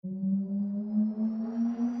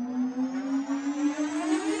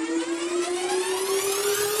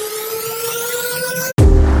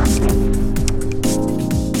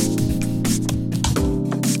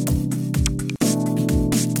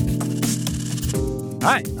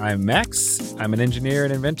Hi, I'm Max. I'm an engineer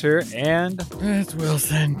and inventor, and It's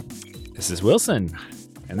Wilson. this is Wilson.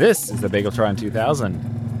 And this is the Bageltron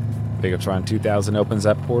 2000. Bageltron 2000 opens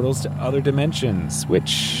up portals to other dimensions,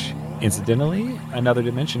 which, incidentally, another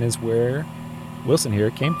dimension is where Wilson here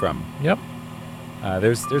came from. Yep.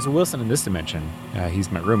 There's a Wilson in this dimension.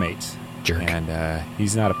 He's my roommate. Jerk. And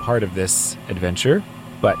he's not a part of this adventure,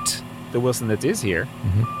 but the Wilson that is here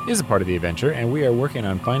is a part of the adventure, and we are working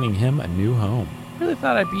on finding him a new home. Really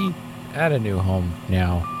thought I'd be at a new home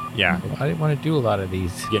now. Yeah, I didn't want to do a lot of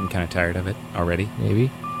these. getting kind of tired of it already.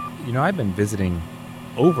 Maybe. You know, I've been visiting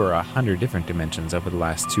over 100 different dimensions over the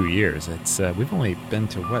last 2 years. We've only been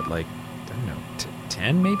to what, like, I don't know,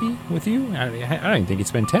 10 maybe with you? I don't even think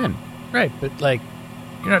it's been 10. Right, but like,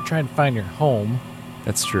 you're not trying to find your home.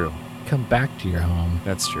 That's true. Come back to your home.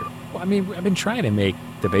 That's true. Well, I mean, I've been trying to make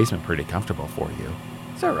the basement pretty comfortable for you.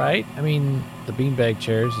 It's all right. I mean, the beanbag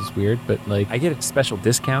chairs is weird, but like, I get a special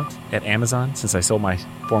discount at Amazon since I sold my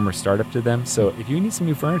former startup to them. So if you need some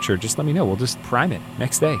new furniture, just let me know. We'll just prime it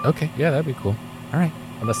next day. okay, yeah, that'd be cool. All right.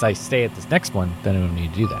 Unless I stay at this next one, then I don't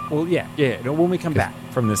need to do that. Well, yeah. No, when we come back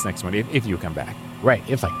from this next one, if you come back. Right,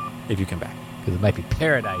 if If you come back. because it might be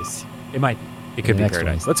paradise. It might be. It could The be next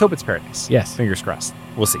paradise. one. Let's hope it's paradise. Yes. Fingers crossed.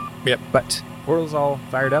 We'll see. Yep. But portal's all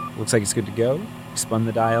fired up. Looks like it's good to go. We spun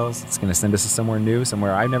the dials. It's going to send us to somewhere new,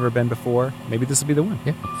 somewhere I've never been before. Maybe this will be the one.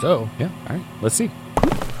 Yeah. So, Yeah. All right. Let's see. do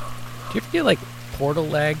you ever get like portal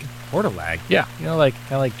lag? Portal lag. Yeah. You know, like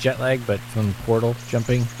kind of like jet lag, but from portal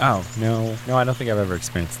jumping. Oh, no. No, I don't think I've ever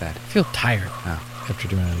experienced that. I feel tired Oh. after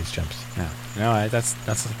doing all these jumps. No, that's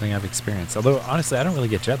something I've experienced. Although, honestly, I don't really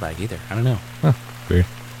get jet lag either. I don't know. Weird.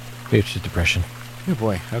 Maybe it's just depression. Oh,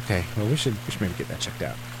 boy. Okay. Well, we should maybe get that checked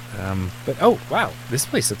out. But, oh, wow. This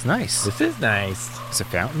place looks nice. This is nice. It's a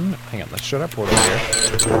fountain. Hang on, let's shut our portal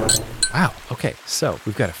here. Wow. Okay, so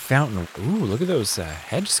we've got a fountain. Ooh, look at those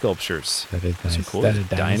hedge sculptures. That is Those are nice. cool. That There's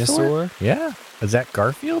a dinosaur? Yeah. Is that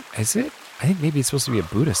Garfield? Is it? I think maybe it's supposed to be a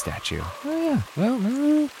Buddha statue. Oh, yeah. Well,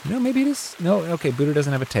 no, maybe it is. No, okay, Buddha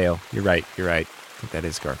doesn't have a tail. You're right. I think that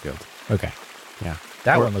is Garfield. Okay. Yeah.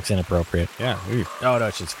 That Or- one looks inappropriate. Yeah. Ooh. Oh, no,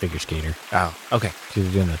 it's just figure skater. Oh, okay.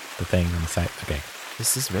 She's doing the thing on the side. Okay.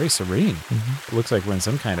 This is very serene. It looks like we're in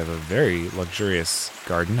some kind of a very luxurious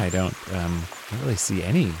garden. I don't really see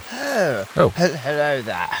any. Oh. Oh. Hello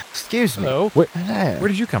there. Excuse me. Hello. Hello. Where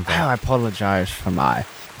did you come Oh, from? I apologize for my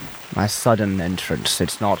sudden entrance.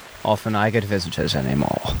 It's not often I get visitors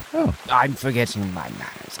anymore. Oh. I'm forgetting my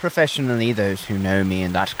manners. Professionally, those who know me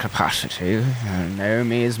in that capacity know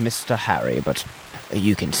me as Mr. Harry, but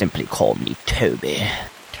you can simply call me Toby.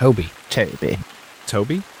 Toby. Toby.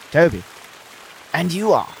 Toby? Toby. And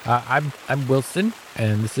you are? I'm Wilson,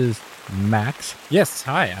 and this is Max. Yes.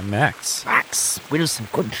 Hi, I'm Max. Max Wilson.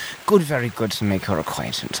 Good, very good to make your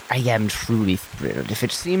acquaintance. I am truly thrilled. If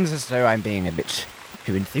it seems as though I'm being a bit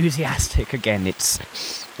too enthusiastic again,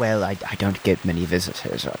 well, I don't get many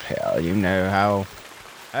visitors up here. You know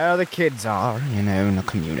how the kids are, in the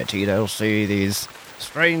community. They'll see these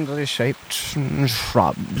strangely shaped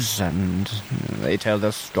shrubs, and they tell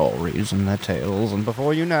their stories and their tales, and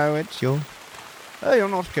before you know it, you're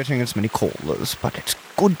not getting as many callers, but it's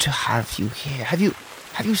good to have you here.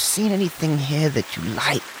 Have you seen anything here that you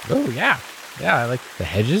like? Oh, yeah. Yeah, I like the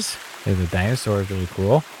hedges. And the dinosaur is really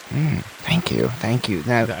cool. Thank you.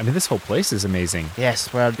 Now, I mean, this whole place is amazing.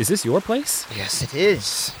 yes, well, Is this your place? yes, it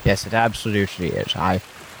is. Yes, it absolutely is.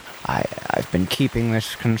 I've been keeping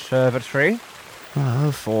this conservatory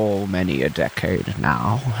for many a decade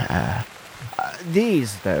now.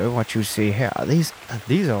 These, though, what you see here,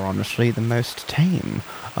 these are honestly the most tame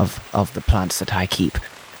of the plants that I keep.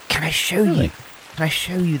 Can I show Really? you? Can I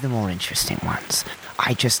show you the more interesting ones?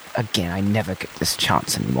 I never get this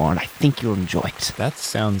chance anymore, and I think you'll enjoy it. That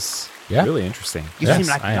sounds Yeah. really interesting. You Yes, seem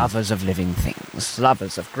like I am. lovers of living things,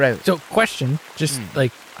 lovers of growth. So, question, just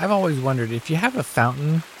like, I've always wondered, if you have a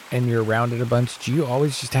fountain and you're around it a bunch, do you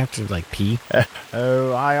always just have to, like, pee?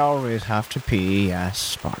 Oh, I always have to pee,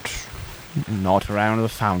 yes, but not around the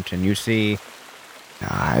fountain. You see,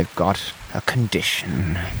 I've got a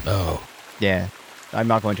condition. Oh. Yeah, I'm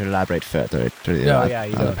not going to elaborate further. No, yeah,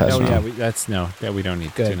 you don't. Oh, Personal. yeah, we don't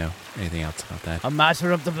need Good. to know anything else about that. A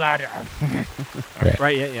matter of the bladder.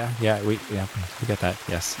 Right, yeah, we got that,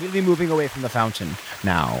 yes. We'll be moving away from the fountain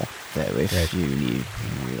now, though, if Right.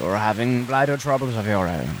 you're having bladder troubles of your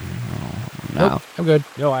own. No. Nope, I'm good.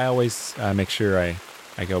 No, I always make sure I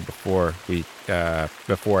go before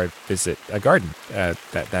I visit a garden.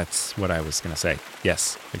 That's what I was going to say.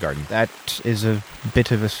 Yes, a garden. That is a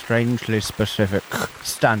bit of a strangely specific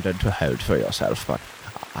standard to hold for yourself, but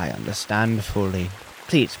I understand fully.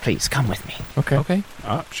 Please, come with me. Okay. Okay.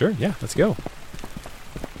 Sure. Yeah. Let's go.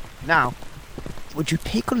 Now, would you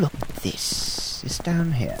take a look at this? This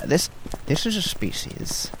down here. This is a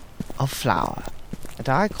species of flower that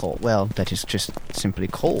I call, well, that is just simply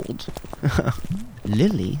called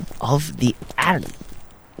lily of the alley.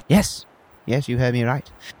 Yes, you heard me right.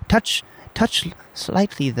 Touch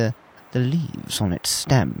slightly the leaves on its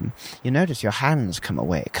stem. You notice your hands come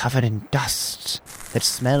away covered in dust that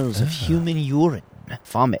smells of human urine,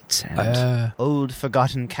 vomit, and old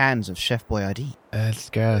forgotten cans of Chef Boyardee. That's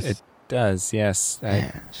gross. It does, yes.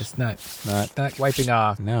 It's not wiping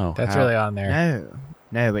off. No. That's really on there.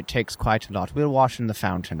 No, it takes quite a lot. We'll wash in the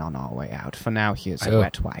fountain on our way out. For now, here's a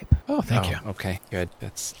wet wipe. Oh, thank you. Okay, good.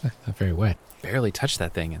 That's Not very wet. barely touched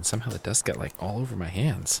that thing, and somehow the dust got like all over my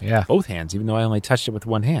hands. Yeah. Both hands, even though I only touched it with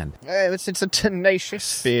one hand. It's a tenacious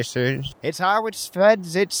species. It's how it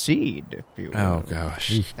spreads its seed, if you will. Oh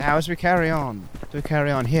gosh. Now, as we carry on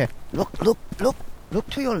here, look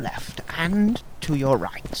to your left and to your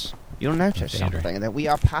right. You'll notice something that we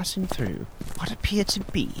are passing through what appear to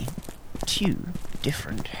be 2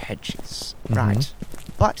 different hedges. Mm-hmm. Right.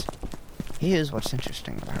 But here's what's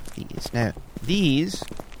interesting about these. Now, these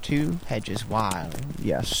 2 hedges, while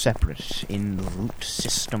separate in root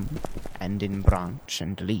system and in branch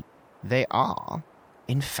and leaf, they are,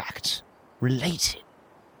 in fact, related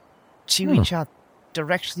to each other,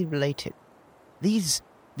 directly related. These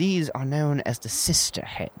are known as the sister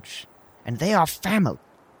hedge, and they are family.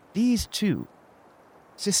 These 2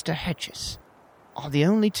 sister hedges are the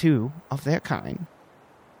only 2 of their kind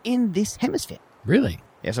in this hemisphere. Really?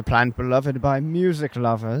 Yes, a plant beloved by music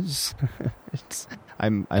lovers.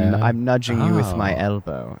 I'm nudging you with my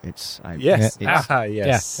elbow. Yes. yes.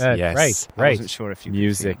 Yes. Right. I wasn't sure if you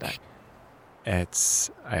Music. could feel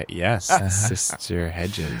It's yes, sister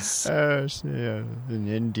hedges. that.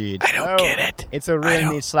 Indeed. I don't get it. It's a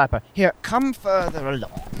real neat slapper. Here, come further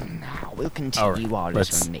along. Now we'll continue our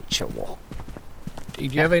little nature walk. Do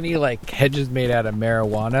you have any like hedges made out of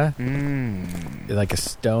marijuana? Hmm. Like a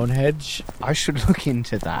stone hedge? I should look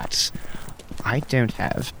into that. I don't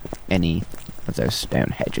have any of those stone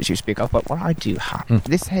hedges you speak of, but what I do have,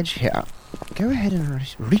 this hedge here, go ahead and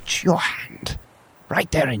reach your hand right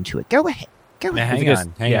there into it. Go ahead. Go Now, ahead. hang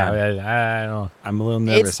on. I don't know. I'm a little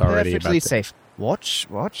nervous It's already perfectly about safe.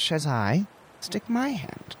 Watch as I stick my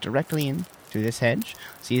hand directly in through this hedge.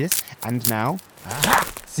 See this? And now,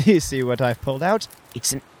 see what I've pulled out?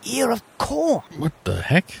 It's an ear of corn. What the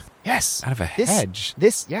heck? Yes. Out of a hedge.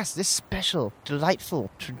 This special,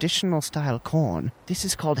 delightful, traditional style corn. This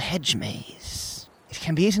is called hedge maize. It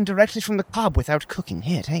can be eaten directly from the cob without cooking.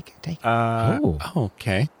 Here, take it.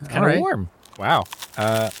 Okay. It's kind of warm. Wow.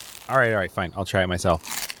 All right, fine. I'll try it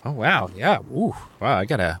myself. Oh, wow. Yeah. Ooh. Wow, I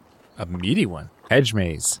got a meaty one. Hedge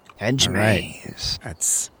maize. Hedge All right. maize.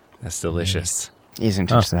 That's delicious.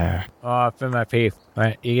 Isn't it there? Oh, it's in my teeth.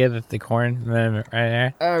 Right, you get the corn right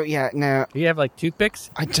there. Oh, yeah, no. Do you have like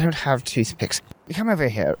toothpicks? I don't have toothpicks. Come over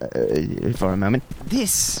here for a moment.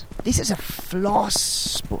 This is a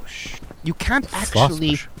floss bush. You can't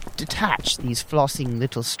actually detach these flossing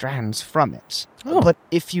little strands from it. Oh. But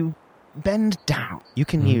if you bend down, you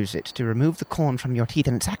can use it to remove the corn from your teeth,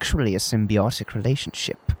 and it's actually a symbiotic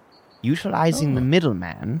relationship, utilizing the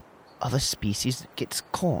middleman of a species that gets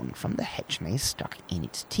corn from the hedge maize stuck in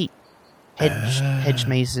its teeth. Hedge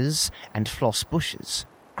mazes and floss bushes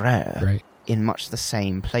grow in much the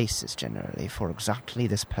same places generally for exactly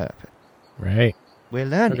this purpose. Right. We're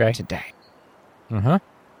learning today. Uh-huh.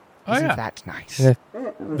 Oh, Isn't yeah. that nice? Yeah.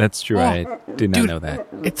 That's true. I did not know that.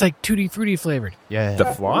 It's like Tutti Frutti flavored. Yeah. The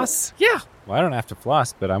floss? Yeah. Well, I don't have to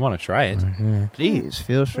floss, but I want to try it. Please,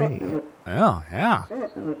 feel free. Oh, yeah.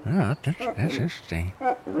 Oh, that's interesting.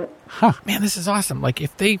 Man, this is awesome. Like,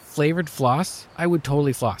 if they flavored floss, I would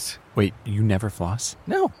totally floss. Wait, you never floss?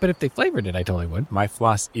 No, but if they flavored it, I totally would. My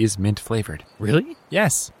floss is mint flavored. Really?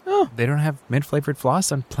 Yes. Oh. They don't have mint flavored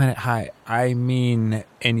floss on Planet High. I mean,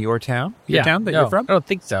 in your town? Your town that no, you're from? I don't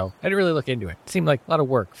think so. I didn't really look into it. It seemed like a lot of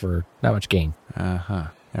work for not much gain. Uh-huh.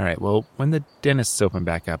 All right, well, when the dentist's open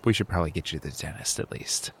back up, we should probably get you to the dentist at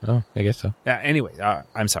least. Oh, I guess so. Anyway,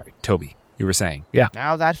 I'm sorry, Toby, you were saying. Yeah.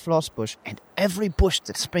 Now that floss bush and every bush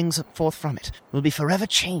that springs forth from it will be forever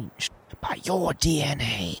changed by your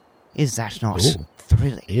DNA. Is that not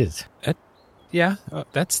thrilling? It is. Yeah,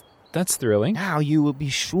 that's thrilling. Now you will be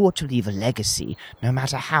sure to leave a legacy, no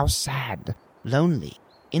matter how sad, lonely,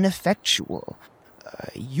 ineffectual,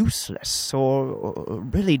 useless, or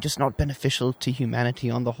really just not beneficial to humanity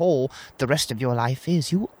on the whole the rest of your life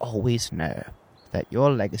is. You will always know that your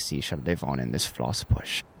legacy shall live on in this floss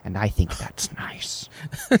bush, and I think that's nice.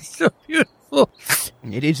 So beautiful.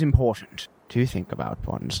 It is important to think about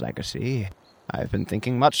one's legacy. I've been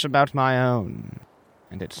thinking much about my own.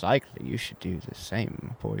 And it's likely you should do the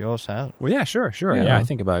same for yourself. Well, yeah, sure. Yeah, I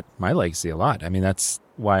think about my legacy a lot. I mean, that's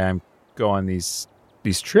why I'm go on these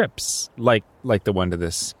trips, like the one to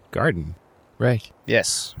this garden. Right.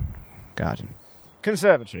 Yes. Garden.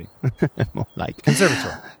 Conservatory. More like.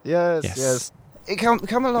 Conservatory. Yes.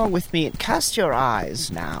 Come along with me and cast your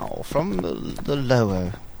eyes now from the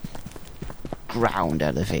lower ground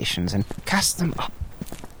elevations and cast them up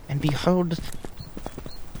and behold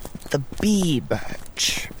the bee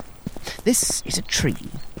birch. This is a tree.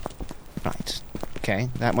 Right. Okay,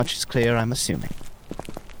 that much is clear, I'm assuming.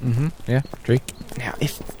 Mm-hmm. Yeah, tree. Now,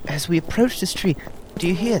 as we approach this tree, do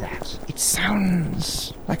you hear that? It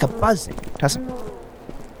sounds like a buzzing, doesn't it?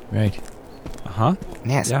 Right. Uh-huh.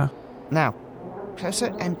 Yes. Yeah. Now,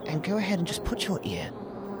 closer and go ahead and just put your ear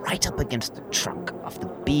right up against the trunk of the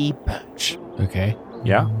bee birch. Okay.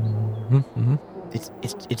 Yeah. Mm-hmm.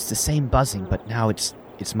 It's the same buzzing, but now it's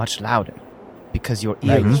much louder because your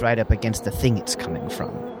ear is right up against the thing it's coming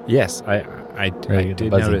from. Yes, I Right,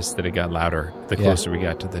 did buzzing. notice that it got louder the closer we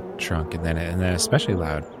got to the trunk, and then especially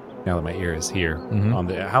loud now that my ear is here. Mhm. On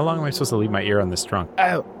the, how long am I supposed to leave my ear on this trunk?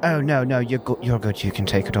 Oh no, you're good. You can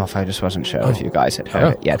take it off. I just wasn't sure if you guys had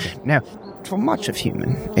heard it yet. Okay. Now, for much of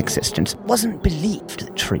human existence, it wasn't believed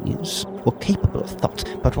that trees were capable of thought,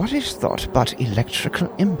 but what is thought but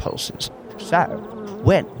electrical impulses? So,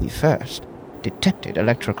 when we first detected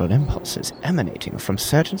electrical impulses emanating from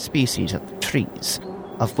certain species of trees,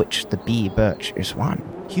 of which the bee birch is one,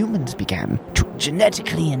 humans began to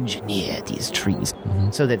genetically engineer these trees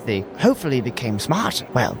so that they hopefully became smarter.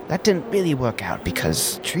 Well, that didn't really work out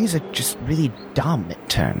because trees are just really dumb, it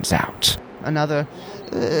turns out. Another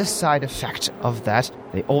side effect of that,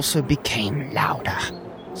 they also became louder.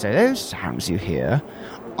 So those sounds you hear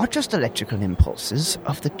are just electrical impulses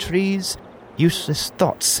of the tree's useless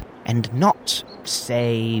thoughts, and not,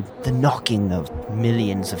 say, the knocking of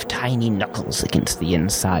millions of tiny knuckles against the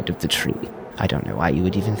inside of the tree. I don't know why you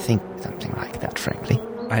would even think something like that, frankly.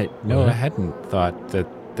 I hadn't thought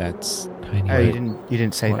that's Tiny. Oh, you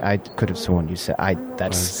didn't say What? that. I could have sworn you said.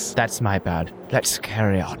 That's my bad. Let's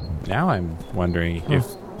carry on. Now I'm wondering if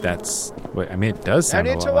that's what I mean. It does sound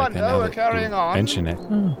No a need lot to like wonder, that now we're that carrying you on. mention it.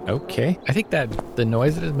 Okay, I think that the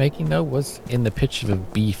noise it is making, though, was in the pitch of a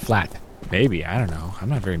B flat. maybe, I don't know. I'm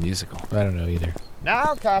not very musical. I don't know either.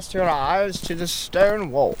 Now cast your eyes to the stone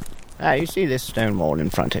wall. You see this stone wall in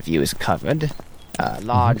front of you is covered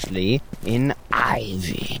largely in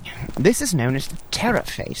ivy. This is known as the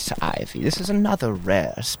terraface ivy. This is another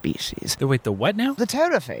rare species. Wait, the what now? The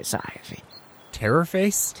terraface ivy. Terror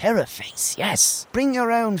face? Terraface, yes. Bring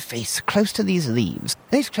your own face close to these leaves.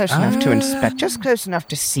 At least close enough to inspect, just close enough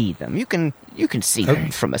to see them. You can see them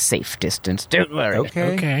from a safe distance. Don't worry.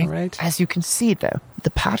 Okay. All right. As you can see, though,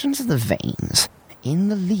 the patterns of the veins in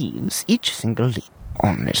the leaves, each single leaf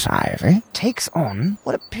on this ivy, takes on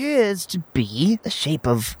what appears to be the shape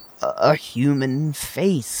of a human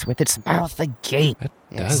face with its mouth agape.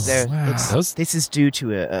 does. This is due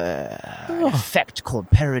to an effect called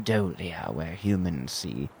pareidolia, where humans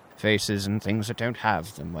see faces and things that don't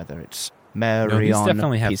have them, whether it's Mary these on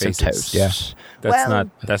definitely a have piece faces. of toast. Yeah.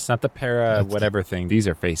 That's not the para whatever thing. These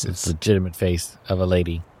are It's faces. a legitimate face of a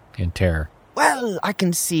lady in terror. Well, I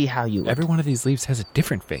can see how you... Every one of these leaves has a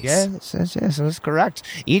different face. Yes, that's correct.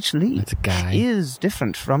 Each leaf That's a guy. is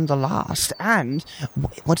different from the last. And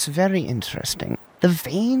what's very interesting, the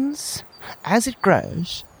veins, as it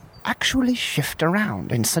grows, actually shift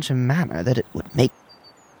around in such a manner that it would make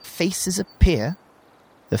faces appear.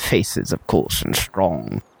 The faces, of course, in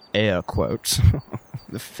strong air quotes.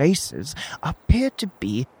 The faces appear to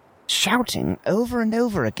be shouting over and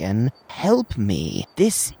over again, "Help me.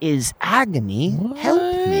 This is agony. Help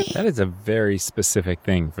me." That is a very specific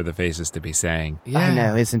thing for the faces to be saying. I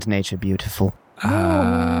know, isn't nature beautiful?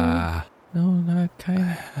 Ah. No, not kind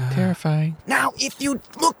of terrifying. Now, if you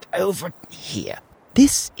look over here,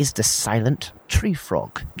 this is the silent tree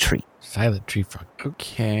frog tree. Silent tree frog.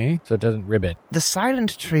 Okay. So it doesn't ribbit. The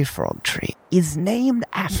silent tree frog tree is named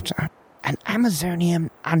after an Amazonian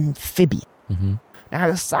amphibian. Mm-hmm. Now,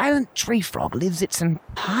 the silent tree frog lives its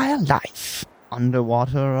entire life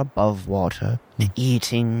underwater, above water,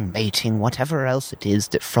 eating, mating, whatever else it is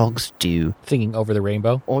that frogs do, Singing over the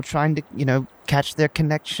rainbow. or trying to, catch their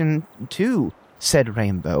connection to said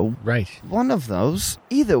rainbow. Right. One of those,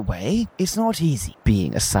 either way, is not easy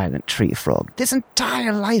being a silent tree frog. This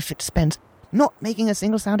entire life it spends not making a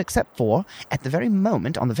single sound except for at the very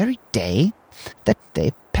moment, on the very day that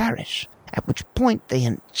they perish, at which point they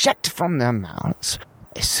inject from their mouths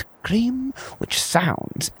a scream which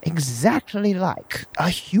sounds exactly like a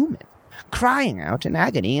human crying out in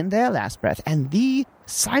agony in their last breath. And the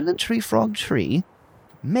silent tree frog tree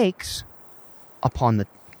makes, upon the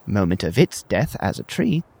moment of its death as a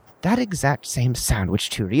tree, that exact same sound, which,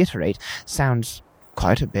 to reiterate, sounds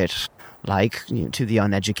quite a bit like, to the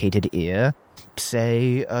uneducated ear,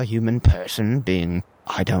 say, a human person being,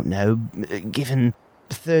 I don't know, given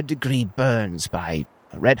third-degree burns by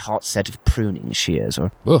a red-hot set of pruning shears,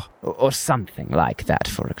 or something like that,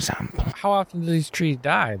 for example. How often do these trees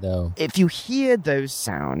die, though? If you hear those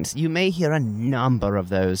sounds, you may hear a number of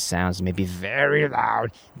those sounds, maybe very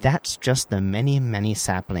loud. That's just the many, many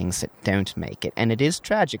saplings that don't make it. And it is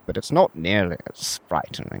tragic, but it's not nearly as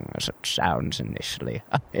frightening as it sounds initially.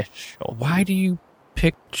 Sure. Why do you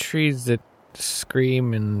pick trees that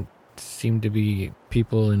scream and seem to be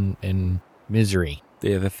people in misery?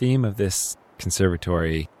 The theme of this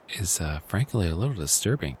conservatory is frankly a little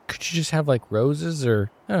disturbing. Could you just have like roses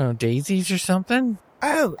or, I don't know, daisies or something?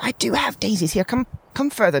 Oh, I do have daisies here. Come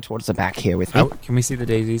further towards the back here with me. Can we see the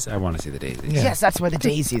daisies? I want to see the daisies. Yeah. Yes, that's where the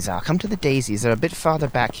daisies are. Come to the daisies. They're a bit farther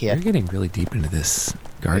back here. You're getting really deep into this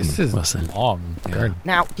garden, This is Wilson. long garden.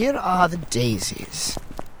 Now, here are the daisies.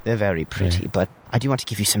 They're very pretty, but I do want to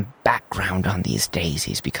give you some background on these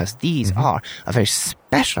daisies, because these are a very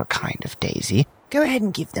special kind of daisy. Go ahead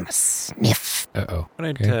and give them a sniff. Uh-oh.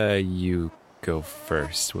 Why don't you go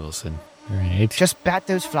first, Wilson? All right. Just bat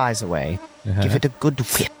those flies away. Uh-huh. Give it a good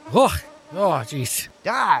whip. Oh, jeez.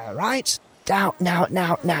 Right.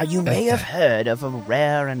 Now, you may have heard of a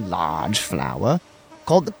rare and large flower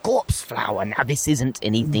called the corpse flower. Now, this isn't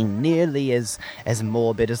anything nearly as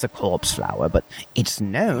morbid as a corpse flower, but it's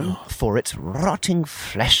known for its rotting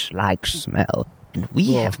flesh-like smell. And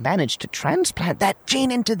we have managed to transplant that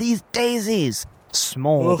gene into these daisies.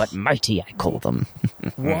 Small but mighty, I call them.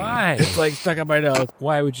 Why? It's like stuck up my nose.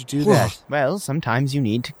 Why would you do that? Well, sometimes you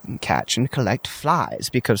need to catch and collect flies,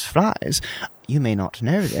 because flies, you may not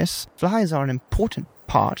know this, flies are an important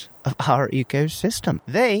part of our ecosystem.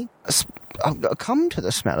 They come to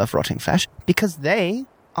the smell of rotting flesh because they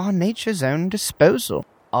are nature's own disposal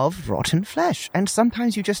of rotten flesh. And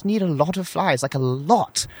sometimes you just need a lot of flies, like a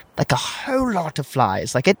whole lot of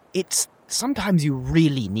flies. Like it's sometimes you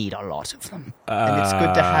really need a lot of them. And it's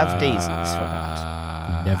good to have daisies for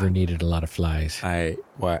that. Never needed a lot of flies. I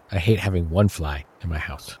hate having one fly in my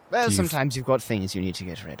house. Well, sometimes you've got things you need to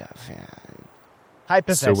get rid of. Yeah. So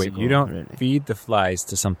Hypothetical. wait, you don't really. feed the flies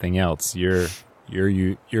to something else. You're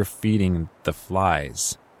feeding the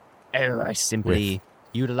flies. Oh, I simply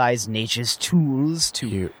utilize nature's tools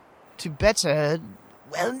to better,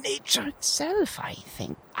 nature itself, I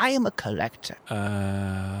think. I am a collector.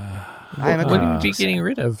 I am a What collector. would you be getting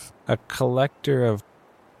rid of? A collector of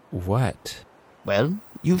what? Well,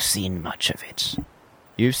 you've seen much of it.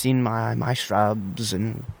 You've seen my shrubs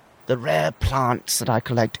and the rare plants that I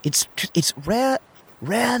collect. It's rare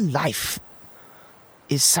life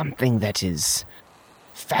is something that is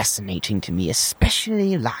fascinating to me,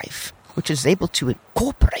 especially life which is able to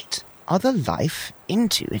incorporate other life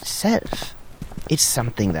into itself. It's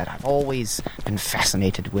something that I've always been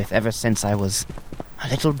fascinated with ever since I was a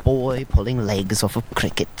little boy pulling legs off of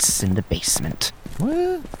crickets in the basement.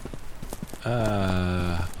 What?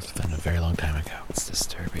 Must have been a very long time ago. It's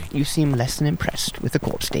disturbing. You seem less than impressed with the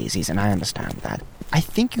corpse daisies, and I understand that. I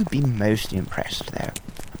think you'd be most impressed, though,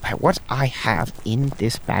 by what I have in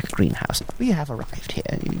this back greenhouse. We have arrived here.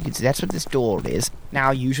 That's what this door is. Now,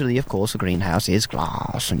 usually, of course, a greenhouse is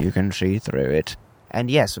glass, and you can see through it. And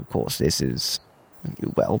yes, of course, this is...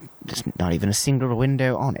 well, there's not even a single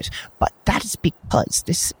window on it. But that is because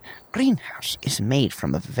this greenhouse is made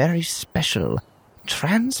from a very special,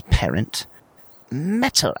 transparent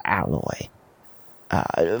metal alloy.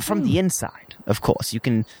 From the inside, of course. You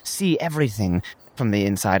can see everything from the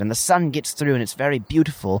inside, and the sun gets through, and it's very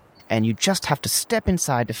beautiful. And you just have to step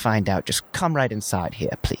inside to find out. Just come right inside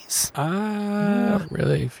here, please. I don't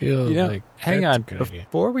really feel like hang that's on. a good idea.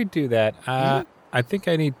 Before we do that, I think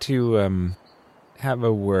I need to have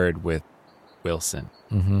a word with Wilson.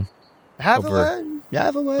 Mm-hmm. Have Over-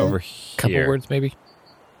 a word. Over Couple here. words, maybe?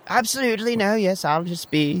 Absolutely, no, yes, I'll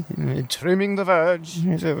just be trimming the verge.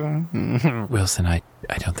 Wilson, I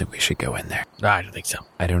don't think we should go in there. No, I don't think so.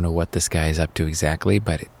 I don't know what this guy is up to exactly,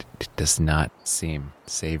 but it does not seem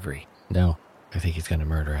savory. No, I think he's going to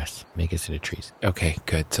murder us, make us into trees. Okay,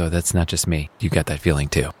 good. So that's not just me. You got that feeling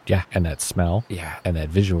too. Yeah, and that smell, Yeah. and that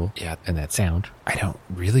visual, Yeah. and that sound. I don't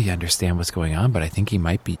really understand what's going on, but I think he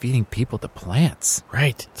might be feeding people to plants.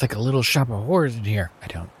 Right. It's like a little shop of horrors in here. I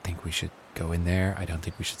don't think we should go in there. I don't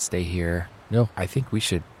think we should stay here. No, I think we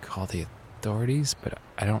should call the authorities, but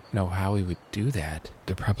I don't know how we would do that.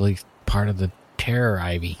 they're probably part of the terror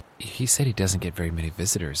ivy. He said he doesn't get very many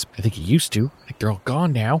visitors. I think he used to. I think they're all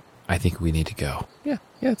gone now. I think we need to go. Yeah.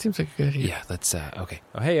 Yeah, it seems like a good idea. Yeah, let's, okay.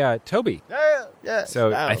 Oh, hey, Toby. Yeah.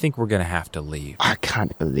 So I think we're going to have to leave. I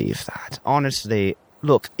can't believe that. Honestly,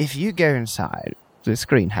 look, if you go inside this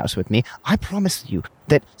greenhouse with me, I promise you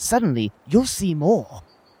that suddenly you'll see more.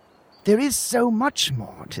 There is so much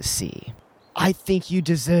more to see. I think you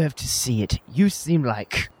deserve to see it. You seem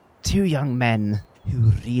like two young men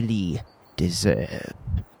who really deserve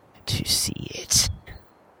to see it.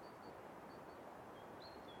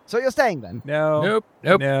 So you're staying then? No.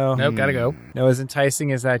 Nope, gotta go. No, as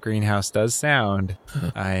enticing as that greenhouse does sound,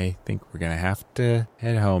 I think we're going to have to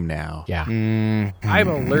head home now. Yeah. Mm-hmm. I'm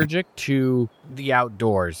allergic to the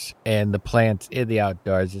outdoors and the plants in the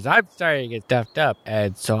outdoors. As I'm starting to get stuffed up,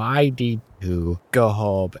 and so I need to go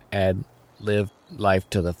home and live life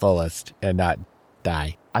to the fullest and not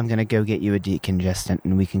die. I'm going to go get you a decongestant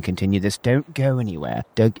and we can continue this. Don't go anywhere,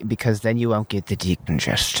 because then you won't get the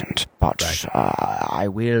decongestant. But I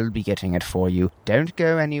will be getting it for you. Don't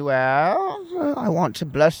go anywhere. I want to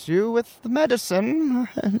bless you with the medicine.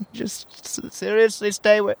 Just seriously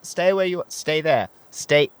stay where you stay there.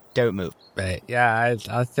 Don't move. But yeah,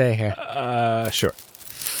 I'll stay here. Sure.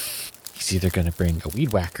 He's either going to bring a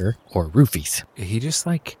weed whacker or roofies. He just,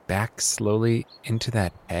 back slowly into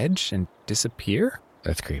that hedge and disappear?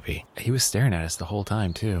 That's creepy. He was staring at us the whole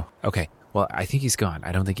time, too. Okay, well, I think he's gone.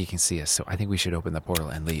 I don't think he can see us, so I think we should open the portal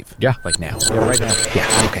and leave. Yeah. Now. Yeah, right now.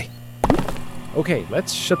 Yeah, okay. Okay,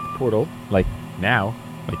 let's shut the portal, now.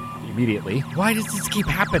 Immediately. Why does this keep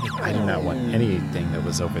happening? I do not want anything that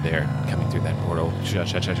was over there coming through that portal.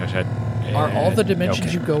 Shut. Are all the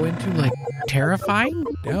dimensions you go into, terrifying?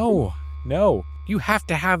 No. You have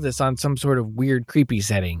to have this on some sort of weird, creepy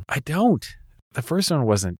setting. I don't. The first one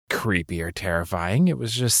wasn't creepy or terrifying. It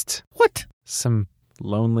was just... What? Some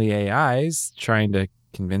lonely AIs trying to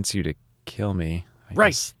convince you to kill me. I Right.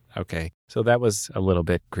 guess. Okay. So that was a little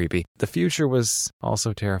bit creepy. The future was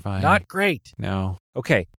also terrifying. Not great. No.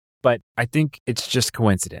 Okay. But I think it's just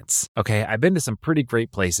coincidence. Okay. I've been to some pretty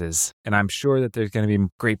great places, and I'm sure that there's going to be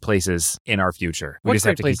great places in our future. We What just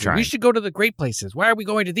great have to places? keep trying. We should go to the great places. Why are we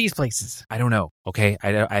going to these places? I don't know. Okay.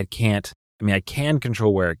 I can't. I can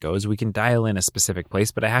control where it goes. We can dial in a specific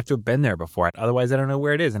place, but I have to have been there before. Otherwise, I don't know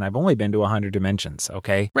where it is. And I've only been to 100 dimensions,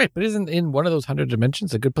 okay? Right, but isn't in one of those 100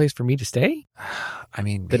 dimensions a good place for me to stay?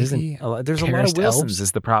 Maybe. That isn't There's a lot of Terraced Wilsons elves?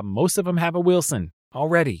 is the problem. Most of them have a Wilson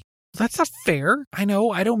already. That's not fair. I know.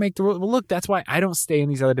 I don't make the rule. Well, look, that's why I don't stay in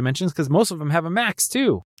these other dimensions, because most of them have a max,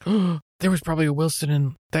 too. There was probably a Wilson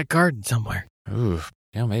in that garden somewhere. Ooh,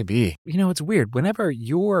 yeah, maybe. It's weird. Whenever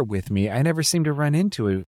you're with me, I never seem to run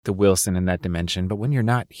into the Wilson in that dimension. But when you're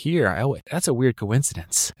not here, that's a weird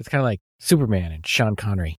coincidence. It's kind of like Superman and Sean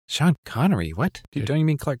Connery. Sean Connery? What? Don't you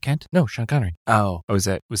mean Clark Kent? No, Sean Connery. Oh, was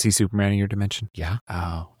he Superman in your dimension? Yeah.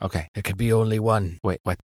 Oh, okay. There could be only one. Wait,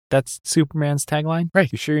 what? That's Superman's tagline?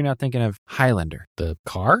 Right. You sure you're not thinking of Highlander? The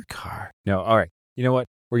car? No, all right. You know what?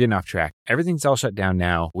 We're getting off track. Everything's all shut down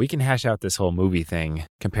now. We can hash out this whole movie thing,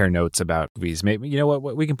 compare notes about movies. Maybe, you know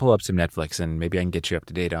what? We can pull up some Netflix and maybe I can get you up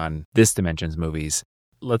to date on this dimension's movies.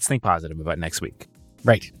 Let's think positive about next week.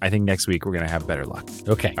 Right. I think next week we're going to have better luck.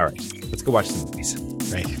 Okay. All right. Let's go watch some movies.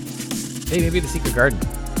 Right. Hey, maybe The Secret Garden.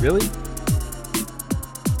 Really?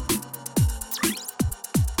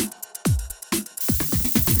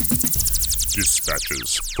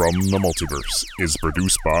 Dispatches from the Multiverse is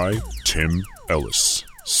produced by Tim Ellis,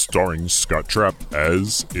 starring Scott Trapp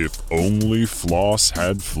as If Only Floss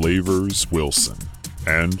Had Flavors Wilson,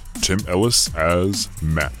 and Tim Ellis as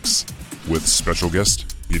Max, with special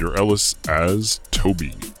guest Peter Ellis as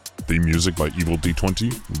Toby. Theme music by Evil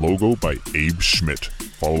D20, logo by Abe Schmidt.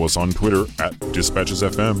 Follow us on Twitter at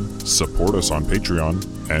DispatchesFM, support us on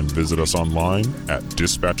Patreon, and visit us online at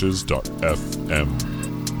dispatches.fm.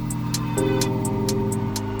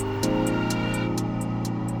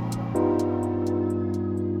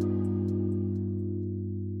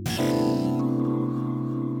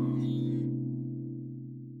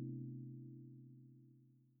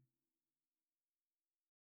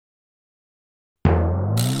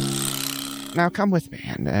 Now come with me,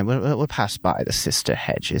 and we'll pass by the sister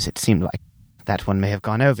hedges. It seemed like that one may have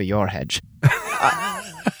gone over your hedge.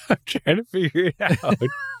 I'm trying to figure it out.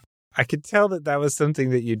 I could tell that was something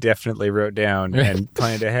that you definitely wrote down and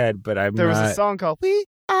planned ahead, but There was a song called We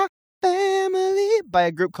Are Family by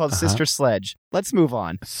a group called Sister Sledge. Let's move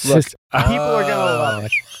on. Look, people are going to love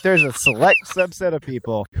it. There's a select subset of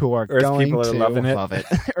people who are Earth going people are to loving it. love it.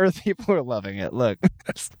 Earth people are loving it. Look.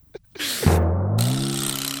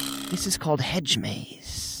 This is called Hedge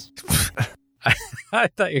Maze. I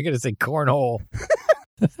thought you were going to say cornhole.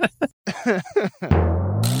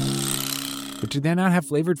 But do they not have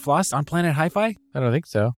flavored floss on Planet Hi-Fi? I don't think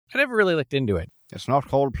so. I never really looked into it. It's not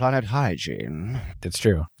called Planet Hygiene. It's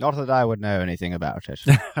true. Not that I would know anything about it.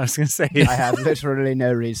 I was going to say. I have literally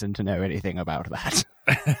no reason to know anything about that.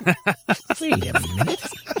 Wait a minute.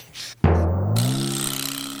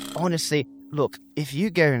 Honestly, look, if you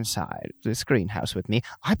go inside this greenhouse with me,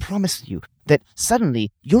 I promise you that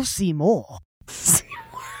suddenly you'll see more.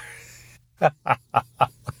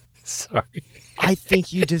 Sorry. I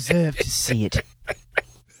think you deserve to see it.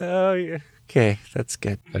 Oh, yeah. Okay, that's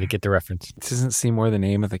good. I didn't get the reference. Doesn't Seymour the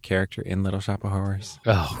name of the character in Little Shop of Horrors?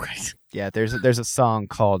 Oh, right. Yeah, there's a song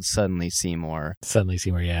called Suddenly Seymour Suddenly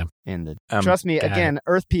Seymour, yeah. in the... Um, Trust me, got again,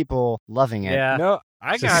 Earth people loving it. Yeah. No,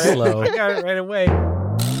 I Just got it. slow. I got it right away.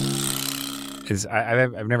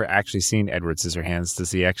 I've never actually seen Edward Scissorhands.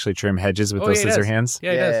 Does he actually trim hedges with Oh, those yeah, he scissor does. hands?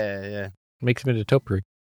 Yeah, it does. Yeah. Makes him into topiary.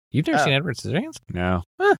 You've never Oh. seen Edward Scissorhands? No.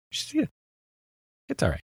 You should see it. It's all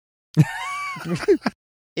right.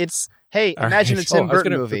 It's, hey, All imagine right. a Tim Oh, I was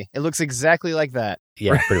Burton gonna- movie. It looks exactly like that.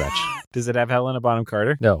 Yeah, pretty much. Does it have Helena Bonham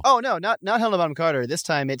Carter? No. Oh, no, not Helena Bonham Carter. This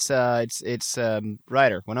time it's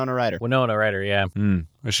Ryder, Winona Ryder. Winona Ryder, yeah.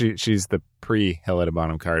 Well, she's the pre-Helena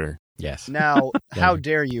Bonham Carter. Yes. Now, how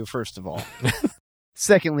dare you, first of all?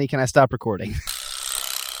 Secondly, can I stop recording?